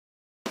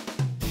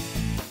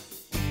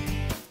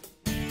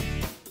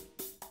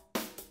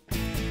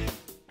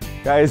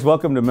Guys,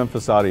 welcome to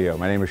Memphis Audio.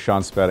 My name is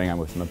Sean Spedding. I'm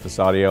with Memphis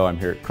Audio. I'm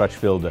here at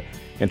Crutchfield to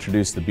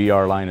introduce the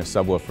BR line of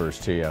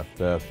subwoofers to you.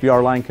 The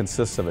BR line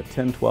consists of a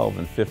 10, 12,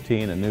 and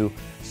 15, a new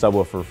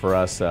subwoofer for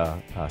us,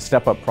 a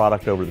step-up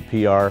product over the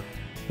PR.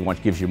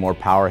 It gives you more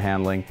power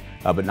handling,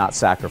 but not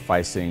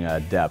sacrificing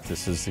depth.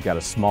 This has got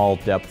a small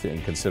depth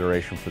in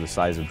consideration for the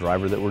size of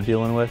driver that we're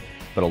dealing with,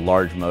 but a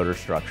large motor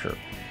structure.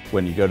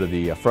 When you go to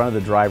the front of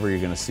the driver, you're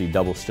going to see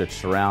double-stitch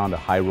surround, a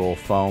high-roll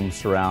foam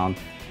surround,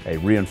 a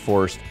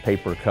reinforced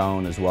paper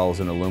cone, as well as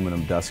an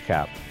aluminum dust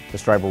cap.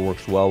 This driver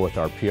works well with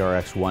our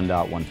PRX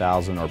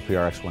 1.1000 or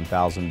PRX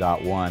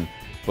 1000.1.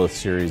 Both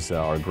series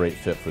are a great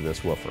fit for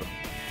this woofer.